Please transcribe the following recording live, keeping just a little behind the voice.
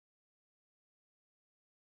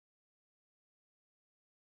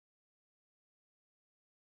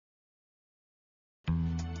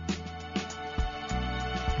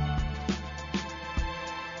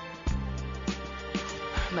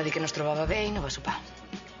va dir que no es trobava bé i no va sopar.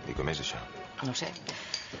 I com és això? No ho sé.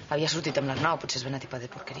 Havia sortit amb l'Arnau, potser es va anar a tipar de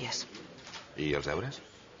porqueries. I els deures?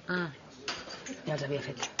 Ja els havia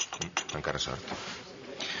fet. Encara sort.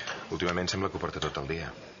 Últimament sembla que ho porta tot el dia.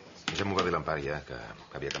 Ja m'ho va dir l'Empar ja, que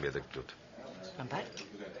havia canviat d'actitud. L'Empar?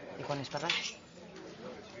 I quan has parlat?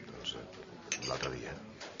 Doncs l'altre dia.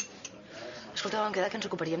 Escolta, vam quedar que ens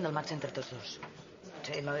ocuparíem del Max entre tots dos.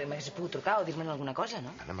 M'hagués pogut trucar o dir-me'n alguna cosa, no?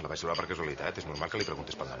 Anna, me la vaig trobar per casualitat. És normal que li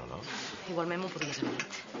preguntés pel nano, no? Igualment m'ho podies haver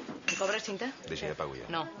dit. Em cobres, Cinta? Deixa, ja pago jo.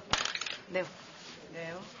 No. Adéu.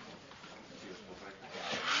 Adéu.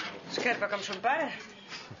 Escarpa com son pare.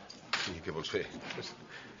 I què vols fer?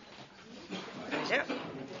 Vaja,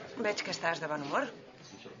 veig que estàs de bon humor.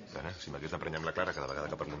 Anna, si m'hagués d'aprenyar amb la Clara cada vegada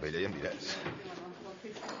que parlo amb ella ja em diràs.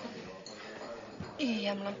 I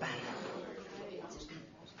amb l'Empar?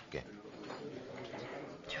 Què?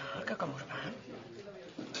 Jo, que com us va?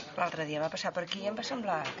 L'altre dia va passar per aquí i em va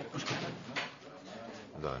semblar que et buscava.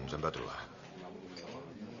 Doncs em va trobar.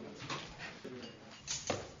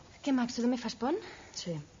 Què, Max, tu també fas pont?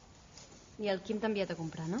 Sí. I el Quim t'ha enviat a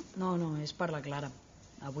comprar, no? No, és per la Clara.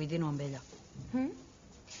 Avui dino amb ella.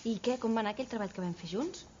 I què, com va anar aquell treball que vam fer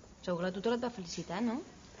junts? Segur que la tutora et va felicitar, no?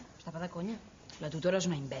 Estava de conya. La tutora és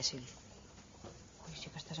una imbècil. Ui, sí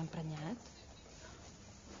que estàs emprenyat.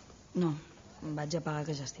 No, em vaig apagar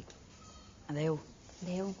que ja estic. Adéu.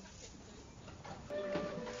 Adéu.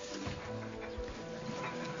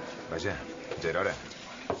 Vaja, ja era hora.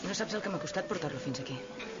 No saps el que m'ha costat portar-lo fins aquí.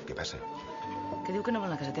 Què passa? Que diu que no vol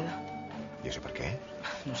anar a casa teva. I això per què?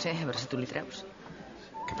 No sé, a veure si tu li treus.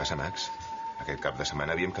 Què passa, Max? Aquest cap de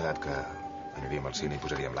setmana havíem quedat que aniríem al cine i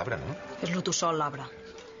posaríem l'arbre, no? Fes-lo tu sol, l'arbre.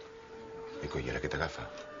 I coi, ara què t'agafa?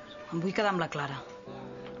 Em vull quedar amb la Clara.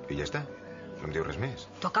 I ja està? No em diu res més?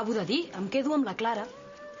 T'ho acabo de dir, em quedo amb la Clara.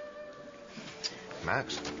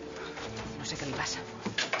 Max? No sé què li passa.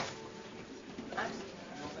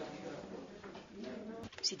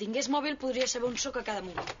 Si tingués mòbil podria saber on sóc a cada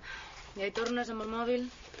moment. Ja hi tornes amb el mòbil?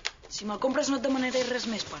 Si me'l compres no et demanaré res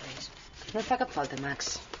més per res. No et fa cap falta,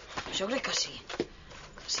 Max. Jo crec que sí.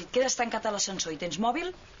 Si et quedes tancat a l'ascensor i tens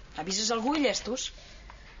mòbil, avises algú i llestos.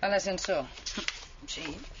 A l'ascensor? Sí.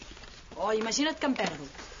 O imagina't que em perdo,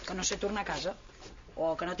 que no sé tornar a casa.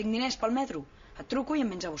 O que no tinc diners pel metro. Et truco i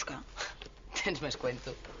em vens a buscar. Tens més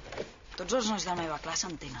cuento. Tots els nois de la meva classe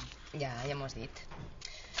en tenen. Ja m'ho has dit.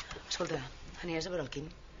 Escolta, aniràs a veure el Quim?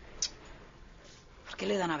 Per què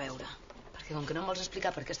l'he d'anar a veure? Perquè com que no em vols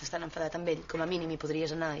explicar per què estàs tan enfadat amb ell, com a mínim hi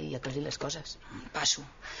podries anar i aclarir les coses. Passo.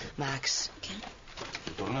 Max. Què?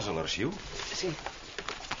 Tu tornes a l'arxiu? Sí.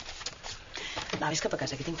 Va, vés cap a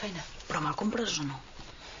casa, que tinc feina. Però me'l compres o no?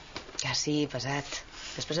 Ja sí, pesat.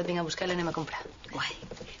 Després et vinc a buscar i l'anem a comprar. Guai.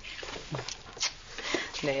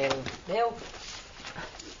 Adéu. Adéu.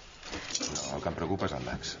 No, el que em preocupa és el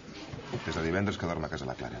Max. Des de divendres que dorm a casa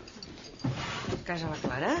la Clara. Casa la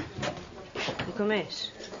Clara? I com és?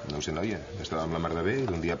 No ho sé, noia. Estava amb la mar de bé i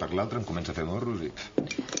d'un dia per l'altre em comença a fer morros i...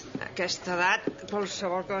 A aquesta edat,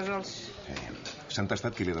 qualsevol cosa els... S'ha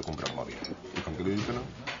entestat qui li ha de comprar un mòbil. I com que li dic que no...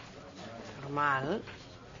 Normal.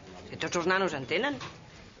 Si tots els nanos en tenen.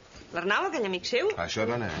 L'Arnau, aquell amic seu? Això,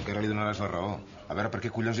 dona, encara li donaràs la raó. A veure, per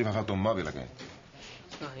què collons li va faltar un mòbil, aquest?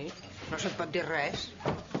 Noi, no se't pot dir res.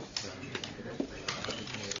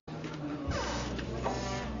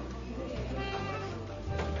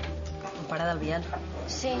 El pare del Biel.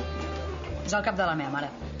 Sí, És el cap de la meva mare.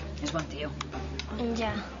 És bon tio.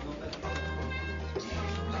 ja.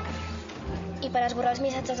 I per esborrar els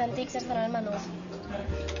missatges antics has d'anar al menú.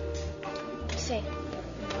 Sí.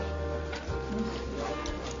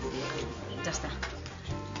 Ja està.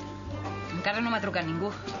 Encara no m'ha trucat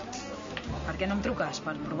ningú. Per què no em truques?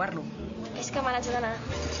 Per provar-lo. És que me n'haig d'anar.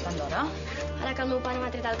 Tant d'hora? Ara que el meu pare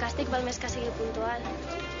m'ha tret el càstig, val més que sigui puntual.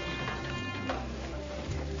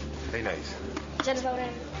 Ei, nois. Ja ens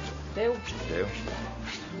veurem. Adéu. Adéu.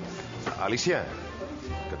 Alicia,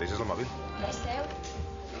 que deixes el mòbil? És seu?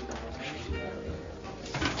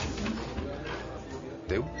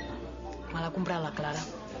 Teu? Me l'ha comprat la Clara.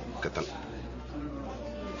 Que tal?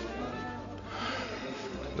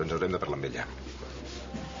 Doncs haurem de parlar amb ella.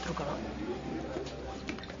 Truca-la.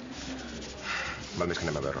 Val més que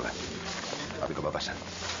anem a veure-la. A veure com va passar.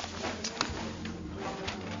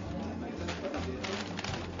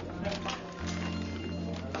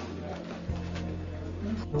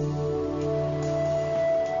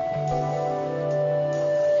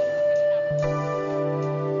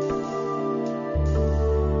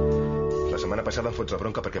 La setmana passada em fots la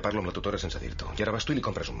bronca perquè parlo amb la tutora sense dir-t'ho. I ara vas tu i li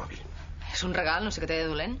compres un mòbil. És un regal, no sé què té de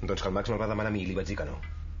dolent. Doncs que el Max me'l va demanar a mi i li vaig dir que no.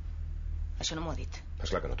 Això no m'ho ha dit.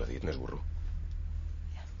 Esclar que no t'ho ha dit, no és burro.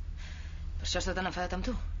 Per això està tan enfadat amb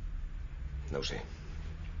tu? No ho sé.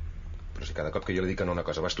 Però si cada cop que jo li dic que no una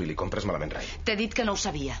cosa vas tu i li compres, malament rai. T'he dit que no ho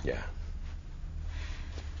sabia. Ja.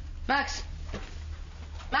 Max!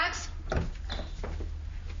 Max!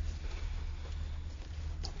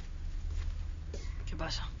 Què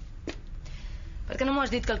passa? Per què no m'ho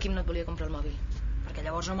has dit que el Quim no et volia comprar el mòbil? Perquè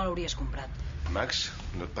llavors no me l'hauries comprat. Max,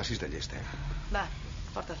 no et passis de llest, Va,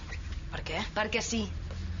 porta'l. Per què? Perquè sí.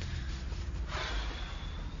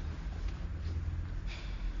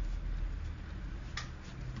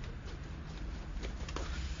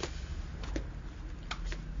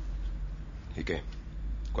 I què?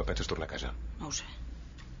 Quan penses tornar a casa? No ho sé.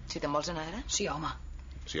 Si te'n vols anar ara? Sí, home.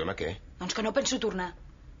 Sí, home, què? Doncs que no penso tornar.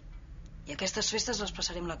 I aquestes festes les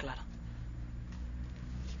passaré amb la Clara.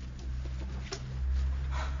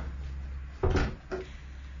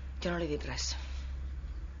 Jo no li he dit res.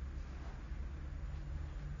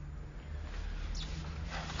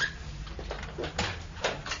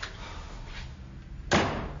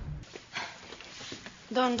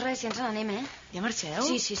 Doncs res, si ens n'anem, eh? Ja marxeu?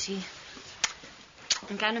 Sí.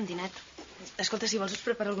 Encara no hem dinat. Escolta, si vols us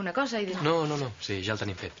preparo alguna cosa i... No. Sí, ja el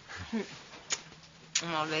tenim fet.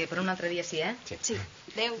 Molt bé, però un altre dia sí, eh? Sí.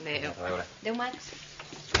 Adéu. Adéu. A veure. Adéu, Max.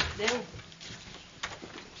 Adéu.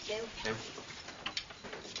 Adéu.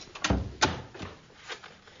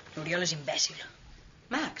 L'Oriol és imbècil.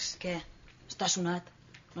 Max, Què? Està sonat.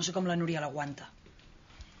 No sé com la Núria l'aguanta.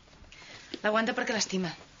 l'aguanta perquè l'estima.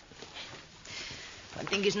 Quan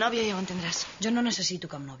tinguis nòvia ja ho entendràs. Jo no necessito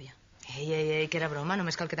cap nòvia. Ei, que era broma,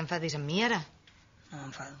 només cal que t'enfadis amb mi ara. No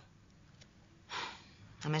m'enfado.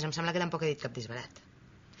 A més, em sembla que tampoc he dit cap disbarat.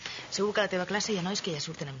 Segur que a la teva classe hi ha nois que ja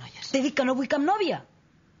surten amb noies. T'he dit que no vull cap nòvia.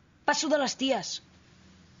 Passo de les ties.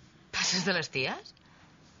 Passes de les ties?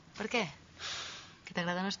 Per què? Que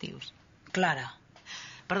t'agraden els tios? Clara.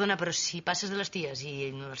 Perdona, però si passes de les ties i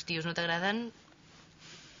els tios no t'agraden,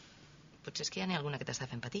 potser és que ja n'hi ha alguna que t'està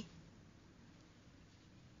fent patir.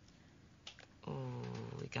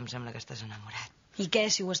 Ui, que em sembla que estàs enamorat. I què,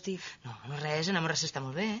 si ho estic? No res, enamorar-se està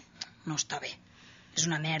molt bé, eh? No està bé. És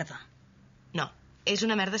una merda. No, és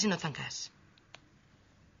una merda si no et fan cas.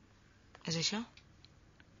 És això?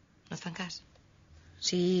 No et fan cas?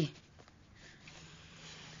 Sí.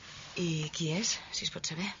 I qui és, si es pot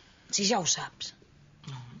saber? Sí, ja ho saps.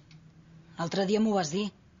 No. L'altre dia m'ho vas dir.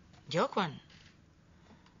 Jo, quan?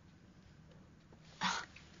 Ah,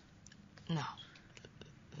 no.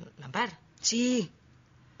 L'Empar? Sí.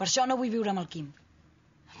 Per això no vull viure amb el Quim.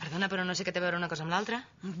 Perdona, però no sé què té a veure una cosa amb l'altra.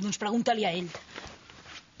 Doncs pregunta-li a ell.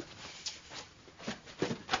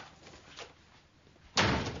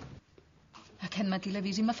 Aquest matí l'he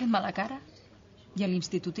vist i m'ha fet mala cara. I a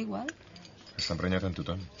l'institut igual. Està emprenyat amb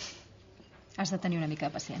tothom. Has de tenir una mica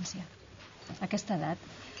de paciència. A aquesta edat,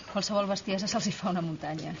 qualsevol bestiesa se'ls hi fa una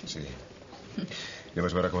muntanya. Sí. Ja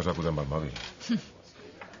vas veure com es va posar amb el mòbil.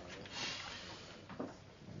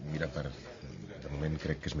 Mira, de moment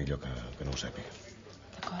crec que és millor que no ho sàpiga.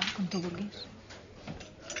 D'acord, com tu vulguis.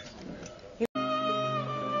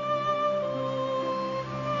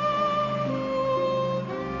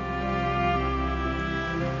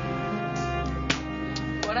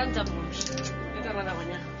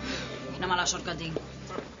 Quina mala sort que tinc.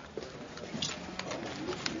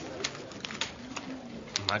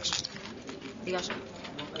 Max, Digues.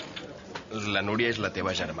 la Núria és la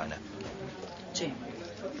teva germana. Sí.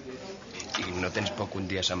 I no tens por que un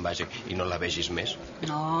dia se'n vagi i no la vegis més?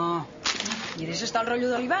 No. I deixa estar el rotllo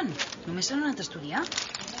de l'Ivan. Només s'ha anat a estudiar.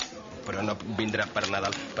 Però no vindrà per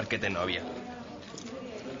Nadal perquè té nòvia.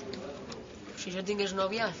 Si jo tingués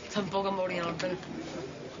nòvia, tampoc em veurien el pèl.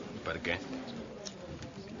 Per què?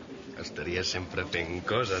 Estaries sempre fent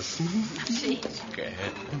coses. Sí. Què?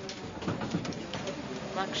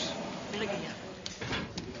 Max, mira qui hi ha.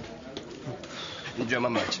 Jo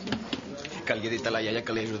me'n vaig. Que li he dit a la iaia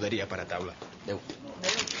que li ajudaria per a taula. Adéu.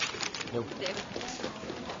 Adéu.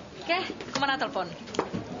 Què? Com ha anat el pont?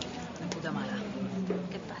 De puta mare.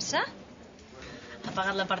 Què et passa? Ha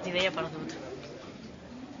pagat la partida i ha perdut.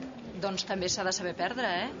 Doncs també s'ha de saber perdre,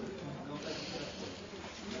 eh?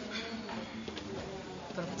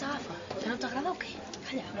 Però què t'agafa? Ja no t'agrada o què?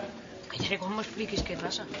 Calla. Callaré quan m'expliquis què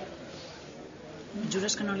passa. Em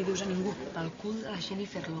jures que no li dius a ningú? Pel cul de la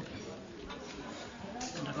Jennifer López.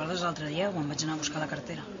 Te'n recordes l'altre dia quan vaig anar a buscar la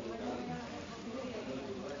cartera?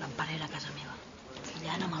 L'Empar era a casa meva.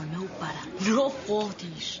 Follant amb el meu pare. No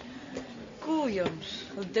fotis. Collons,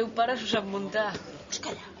 el teu pare s'ho sap muntar. Pues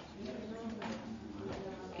calla.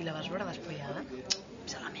 I la vas veure despullada?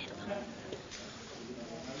 És a la merda.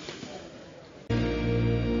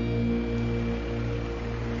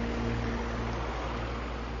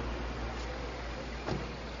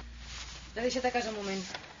 L'he deixat a casa un moment.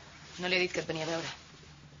 No li he dit que et venia a veure.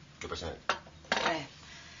 Què ha passat? Res.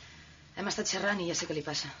 Hem estat xerrant i ja sé què li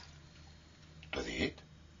passa. T'ho ha dit?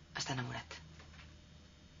 Està enamorat.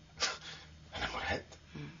 Enamorat?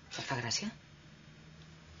 Et fa gràcia?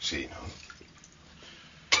 Sí, no?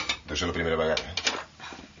 Deu ser la primera vegada.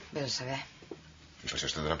 Vés a saber. I per això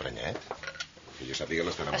està tan emprenyat? Que jo sàpiga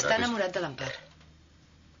l'està enamorat. Està enamorat de l'Empar.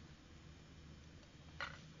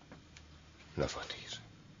 No fotis.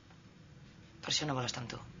 Per això no vol estar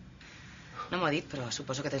amb tu. No m'ho ha dit, però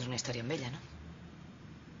suposo que tens una història amb ella, no?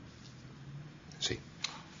 Sí.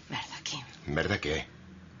 Merda, Quim. Merda què?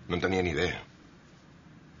 No en tenia ni idea.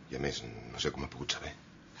 I a més, no sé com ha pogut saber.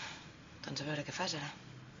 Doncs a veure què fas ara.